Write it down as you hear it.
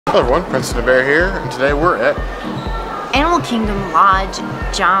Hello everyone, Prince and the Bear here, and today we're at Animal Kingdom Lodge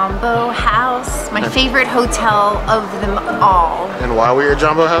Jumbo House, my favorite hotel of them all. And why are we at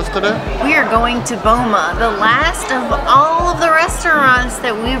Jumbo House today? We are going to Boma, the last of all of the restaurants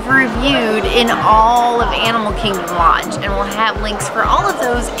that we've reviewed in all of Animal Kingdom Lodge, and we'll have links for all of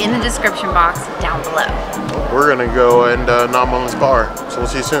those in the description box down below. We're gonna go and nom on this bar, so we'll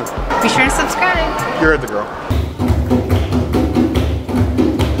see you soon. Be sure to subscribe. You heard the girl.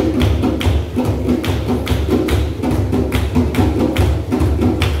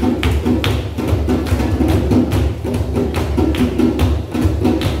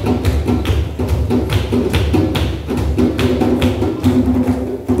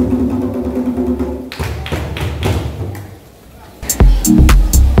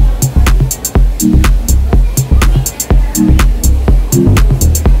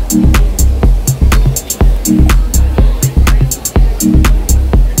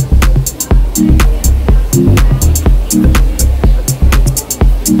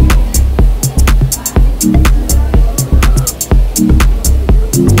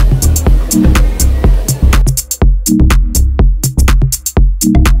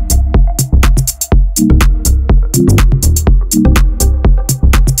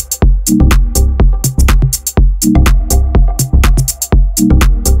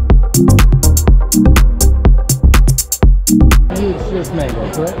 Just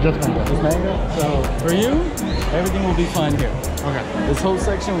mango, correct? Just mango. Just mango. So for you, everything will be fine here. Okay. This whole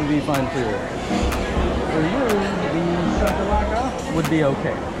section will be fine for you. For you, the Chakalaka would be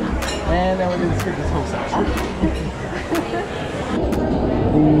okay. And then we're going to skip this whole section.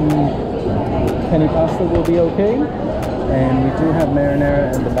 The penny pasta will be okay. And we do have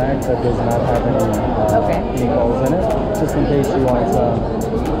marinara in the back that does not have any meatballs in it, just in case you want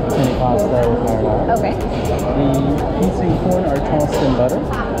penny pasta with marinara. Okay. The pizza and corn are tossed in butter,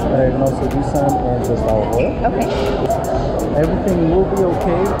 but I can also do some in just olive oil. Okay. Everything will be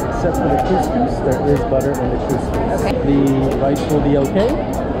okay except for the couscous. There is butter in the couscous. Okay. The rice will be okay,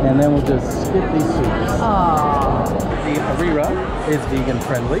 and then we'll just skip these soups. Aww. The Harira is vegan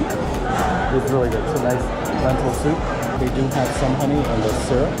friendly. It's really good. It's a nice lentil soup. They do have some honey and the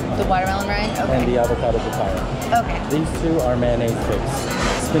syrup. The watermelon rind? Okay. And the avocado papaya. Okay. These two are mayonnaise based.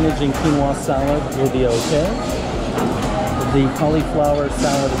 Spinach and quinoa salad will be okay. The cauliflower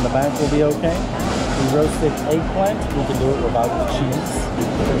salad in the back will be okay. The roasted eggplant, we can do it without the cheese,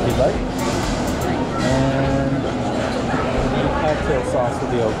 if you'd like. And the cocktail sauce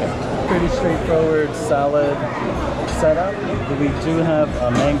will be okay. Pretty straightforward salad setup. We do have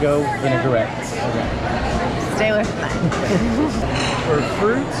a mango vinaigrette. Okay. Stay away from that. For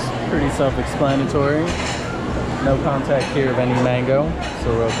fruits, pretty self-explanatory. No contact here of any mango, so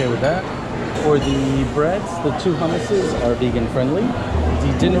we're okay with that. For the breads, the two hummuses are vegan friendly.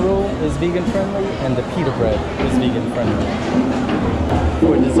 The dinner roll is vegan friendly, and the pita bread is vegan friendly.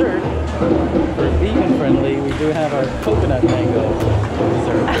 For dessert, for vegan friendly, we do have our coconut mango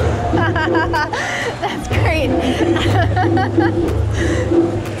dessert. That's great.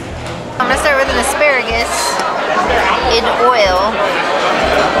 I'm gonna start with an asparagus in oil.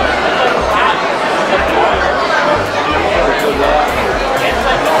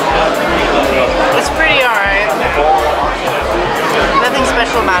 It's pretty alright. Nothing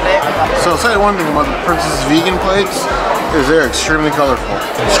special about it. So I'll say one thing about the Princess vegan plates is they're extremely colorful.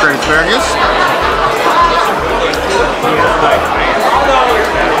 Straight asparagus.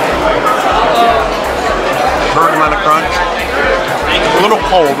 Perfect amount of crunch. A little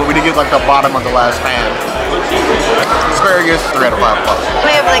cold, but we did get like the bottom of the last pan. Asparagus, 3 out of 5 plus.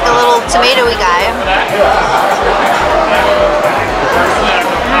 We have like a little tomatoey guy.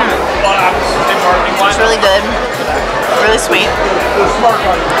 It's really good. Really sweet.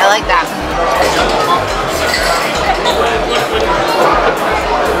 I like that.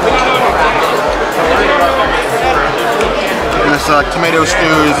 And this tomato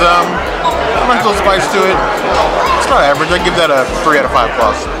stew is a little spice to it. It's not average. I give that a 3 out of 5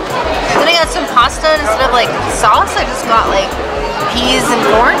 plus. Then I got some pasta instead of like sauce. I just got like peas and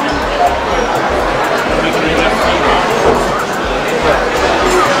corn.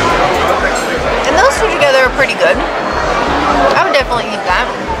 And those two together are pretty good. I would definitely eat that.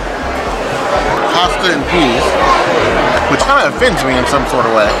 Pasta and peas, which kind of offends me in some sort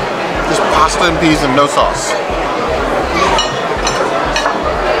of way. Just pasta and peas and no sauce.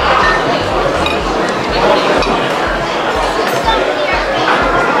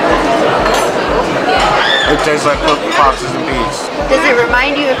 It tastes like cooked pastas and peas. Does it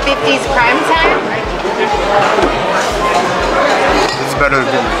remind you of 50s prime time? It's better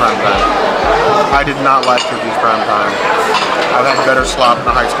than 50s prime time. I did not like 50s prime time. I've had better slop in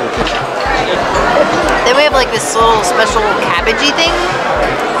a high school kitchen. Then we have like this little special cabbagey thing.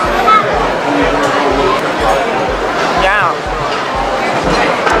 Yeah.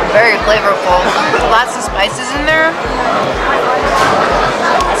 Very flavorful. Lots of spices in there.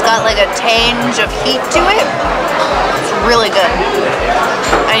 It's got like a tinge of heat to it. It's really good.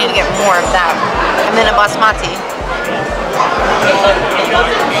 I need to get more of that. And then a basmati,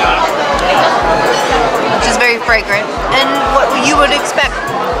 which is very fragrant and what you would expect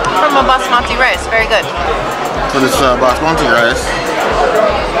from a basmati rice. Very good. For this basmati rice,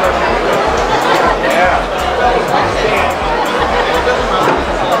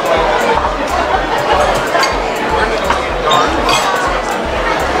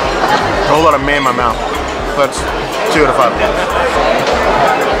 a whole lot of may in my mouth. That's 2 out of 5.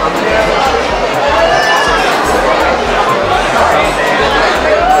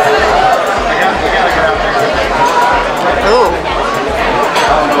 Ooh.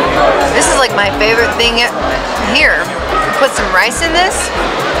 This is like my favorite thing here. Put some rice in this?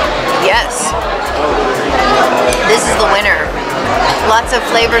 Yes. This is the winner. Lots of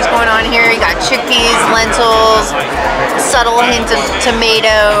flavors going on here. You got chickpeas, lentils, subtle hint of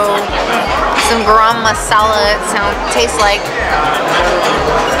tomato, some garam masala, it tastes like.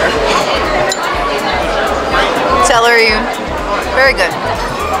 Celery. Very good.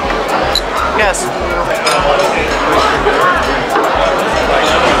 Yes.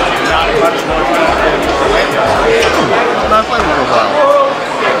 Not flavorful though.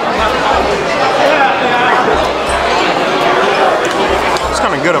 It's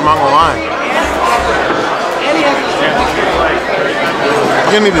kind of good, I'm not gonna lie.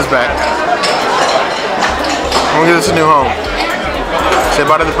 Give me this back. I'm gonna give this a new home. Say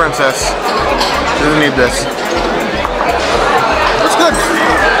bye to the princess. She doesn't need this. It's good.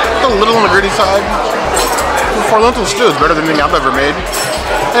 It's a little on the gritty side. For lentil stew, it's better than anything I've ever made.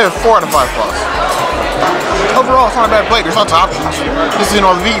 I have 4 out of 5 plus. Overall, it's not a bad plate. There's lots of options. This isn't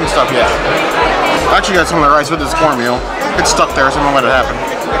all the vegan stuff yet. I actually got some of the rice with this cornmeal. It's stuck there, so I'm gonna let it happen.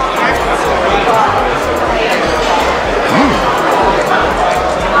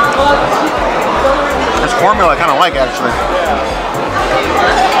 This cornmeal I kind of like, actually.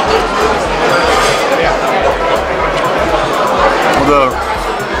 With a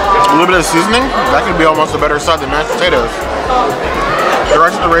little bit of seasoning, that could be almost a better side than mashed potatoes. The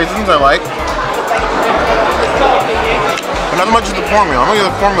rice and the raisins I like. But not as much as the cornmeal. I'm gonna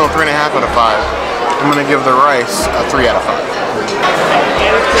give the cornmeal 3.5 out of 5. I'm gonna give the rice a 3 out of 5.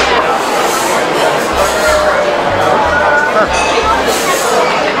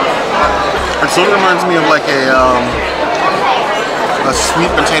 It sort of reminds me of like a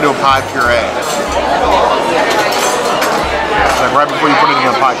sweet potato pie puree. It's like right before you put it in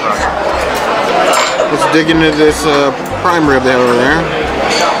a pie crust. Let's dig into this prime rib they have over there.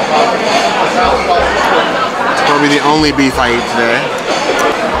 It's probably the only beef I eat today.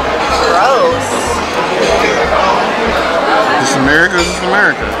 Gross. Is this America? Is this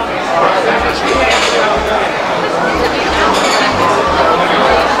America?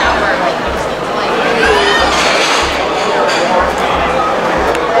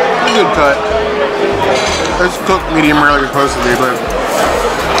 Good cut. It's cooked medium rare like it's supposed to be, but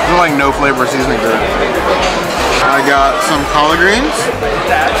there's like no flavor or seasoning to it. I got some collard greens.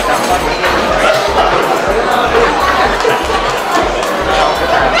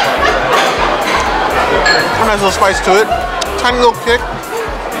 A nice little spice to it. Tiny little kick.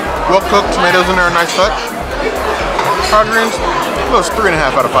 Well cooked, tomatoes in there, a nice touch. Collard greens, well, it's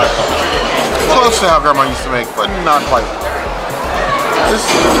 3.5 out of 5. Close to how grandma used to make, but not quite. This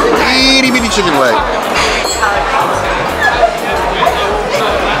itty bitty chicken leg.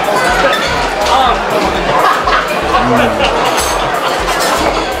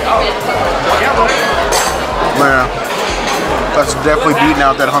 Yeah, that's definitely beating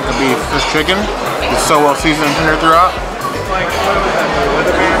out that hunk of beef. This chicken is so well seasoned and tender throughout.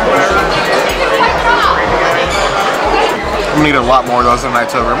 I'm gonna eat a lot more of those the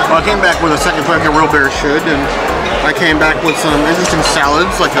night's over. Well, I came back with a second plate like a real bear should, and I came back with some interesting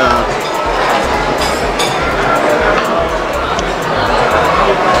salads, like a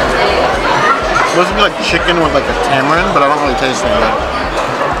supposed to be like chicken with like a tamarind, but I don't really taste any of that.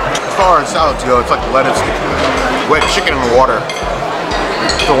 As far as salads go, it's like lettuce, wet chicken and water.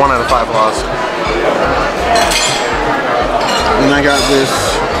 It's a 1 out of 5 loss. And I got this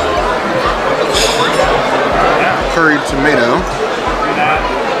curried tomato.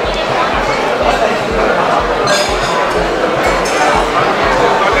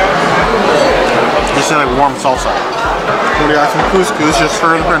 Just like warm salsa. We got some couscous just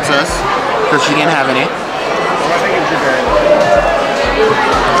for the princess, because she didn't have any.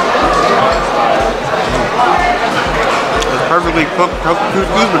 cooked couscous,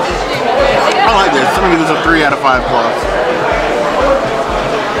 but I like this. I'm gonna give this a 3 out of 5 plus.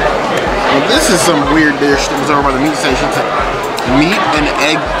 Well, this is some weird dish that was over by the meat station. It's like meat and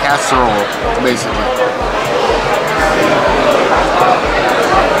egg casserole, basically.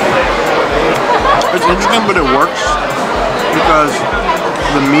 It's interesting, but it works because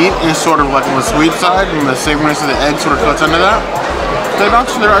the meat is sort of like on the sweet side, and the savoriness of the egg sort of cuts into that.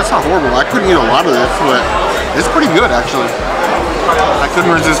 It's not horrible. I couldn't eat a lot of this, but it's pretty good actually. I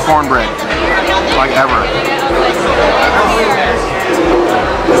couldn't resist cornbread, like ever.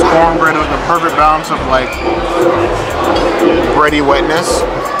 This cornbread with the perfect balance of like bready wetness.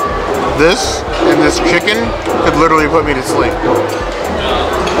 This and this chicken could literally put me to sleep.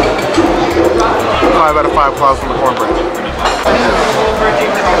 5 out of 5 claws from the cornbread.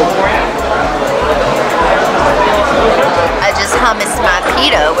 I just hummused my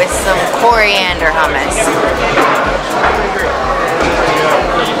pita with some coriander hummus.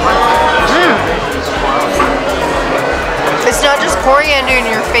 It's not just coriander in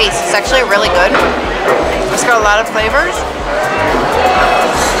your face, it's actually really good. It's got a lot of flavors.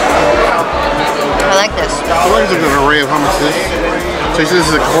 I like this. I like the array of hummuses. So you see this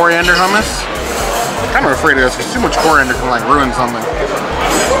is a coriander hummus? I'm kind of afraid of this because too much coriander can like ruin something.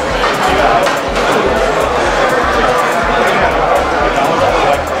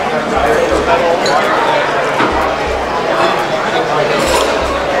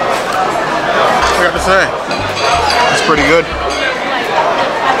 I got to say, it's pretty good.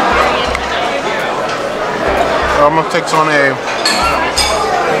 Almost takes on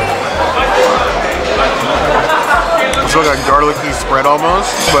it's like a garlicky spread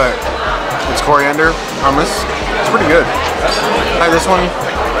almost, but it's coriander hummus. It's pretty good. I like this one,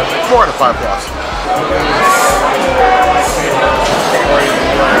 4 out of 5 plus.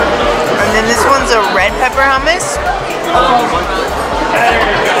 And then this one's a red pepper hummus. Oh my god.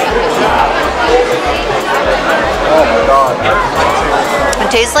 It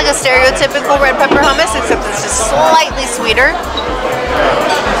tastes like a stereotypical red pepper hummus, except it's just slightly sweeter.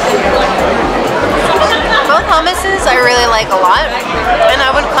 Both hummuses I really like a lot, and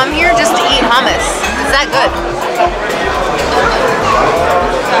I would come here just to eat hummus. It's that good.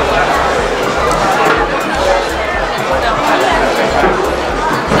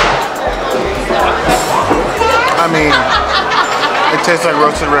 I mean, it tastes like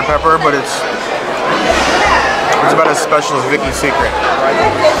roasted red pepper, but it's about as special as Vicky's Secret.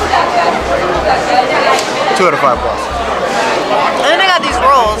 2 out of 5 plus. And then I got these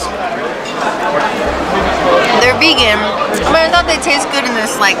rolls. They're vegan. I mean, I thought they taste good in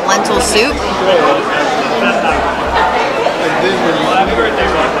this like lentil soup.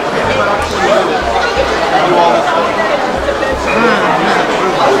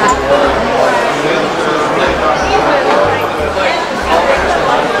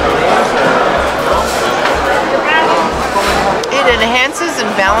 It enhances and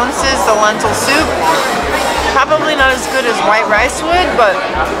balances the lentil soup. Probably not as good as white rice would, but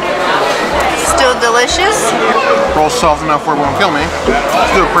still delicious. Roll soft enough where it won't kill me.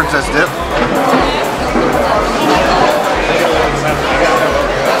 Let's do a princess dip.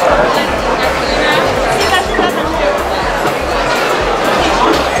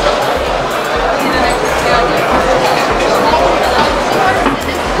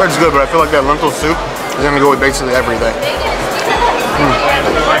 Bread's good, but I feel like that lentil soup is gonna go with basically everything.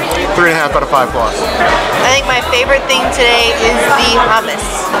 3.5 out of 5 plus. I think my favorite thing today is the hummus.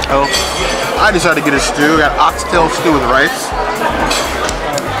 Oh, I decided to get a stew. Got oxtail stew with rice.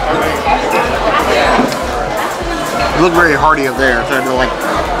 You look very hearty up there, so I had to like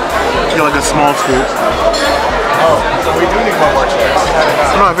get like a small scoop. Oh, so we do need one more chance.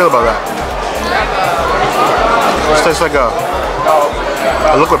 I don't know how I feel about that. This tastes like a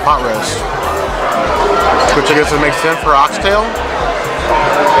liquid pot roast, which I guess would make sense for oxtail.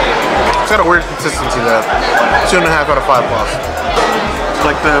 It's got a weird consistency though. 2.5 out of 5 plus.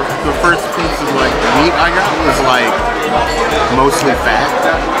 Like the first piece of like meat I got was like mostly fat.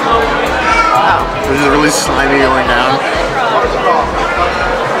 It was just really slimy going down.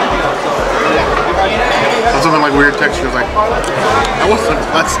 Something like weird textures, like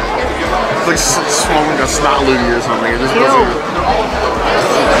that's like swallowing a snot loogie or something. It just wasn't.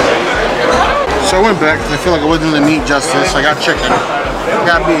 So I went back because I feel like I wasn't doing the meat justice. I got chicken,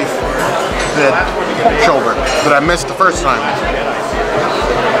 got beef, the shoulder that I missed the first time.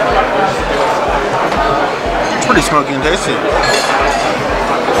 It's pretty smoky and tasty.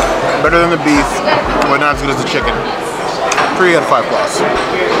 Better than the beef, but not as good as the chicken. 3 out of 5 plus.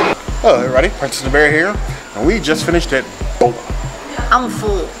 Hello everybody, Princess and the Bear here, and we just finished it. Boma. I'm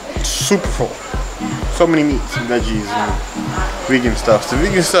full. Super full. so many meats and veggies and vegan stuff. The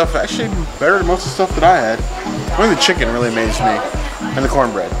vegan stuff actually better than most of the stuff that I had. Only the chicken really amazed me, and the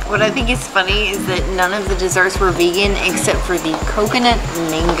cornbread. What I think is funny is that none of the desserts were vegan except for the coconut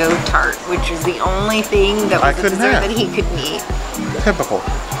mango tart, which was the only thing that was a dessert that he could eat. Typical.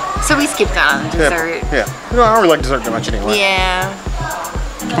 So we skipped out on the dessert. Yeah. You know, I don't really like dessert that much anyway. Yeah.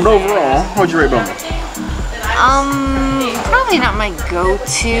 But overall, what'd you rate Boma? Probably not my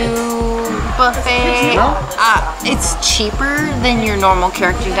go-to buffet. No? It's cheaper than your normal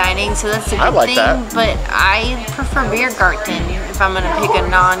character dining, so that's a good thing. That. But I prefer Biergarten if I'm gonna pick a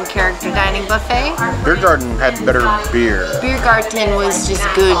non-character dining buffet. Biergarten had better beer. Biergarten was just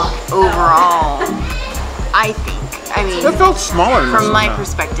good overall, I think. I mean, it felt smaller than from my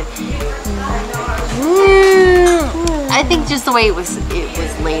perspective. I think just the way it was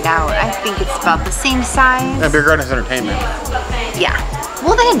laid out. I think it's about the same size. Yeah, Biergarten is entertainment. Yeah.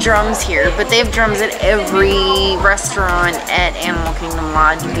 Well, they have drums here, but they have drums at every restaurant at Animal Kingdom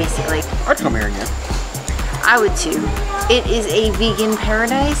Lodge, basically. I'd come here again. I would too. It is a vegan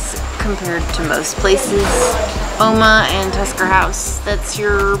paradise compared to most places. Boma and Tusker House, that's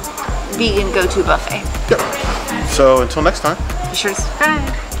your vegan go-to buffet. Yep. So until next time, be sure to subscribe.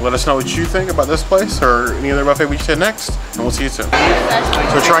 Let us know what you think about this place or any other buffet we should hit next, and we'll see you soon.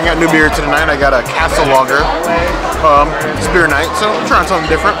 So we're trying out new beer tonight. I got a Castle Lager. It's beer night, so I'm trying something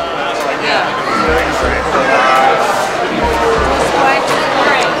different.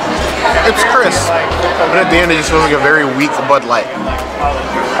 It's crisp, but at the end it just feels like a very weak Bud Light.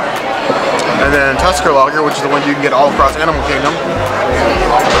 And then Tusker Lager, which is the one you can get all across Animal Kingdom.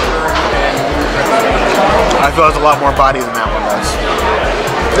 I feel there's a lot more body than that one does.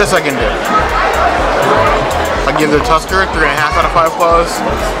 This I can do. I give the Tusker 3.5 out of 5 plus.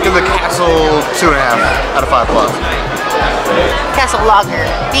 Give the Castle 2.5 out of 5 plus. Castle Lager,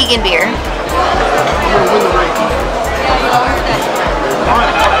 vegan beer.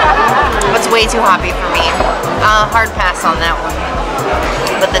 It's way too hoppy for me. Hard pass on that one.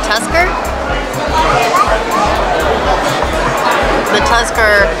 But the Tusker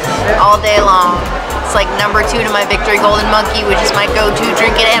all day long. It's like number 2 to my Victory Golden Monkey, which is my go-to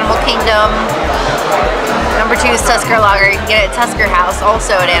drink at Animal Kingdom. Number 2 is Tusker Lager. You can get it at Tusker House,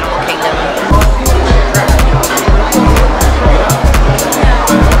 also at Animal Kingdom.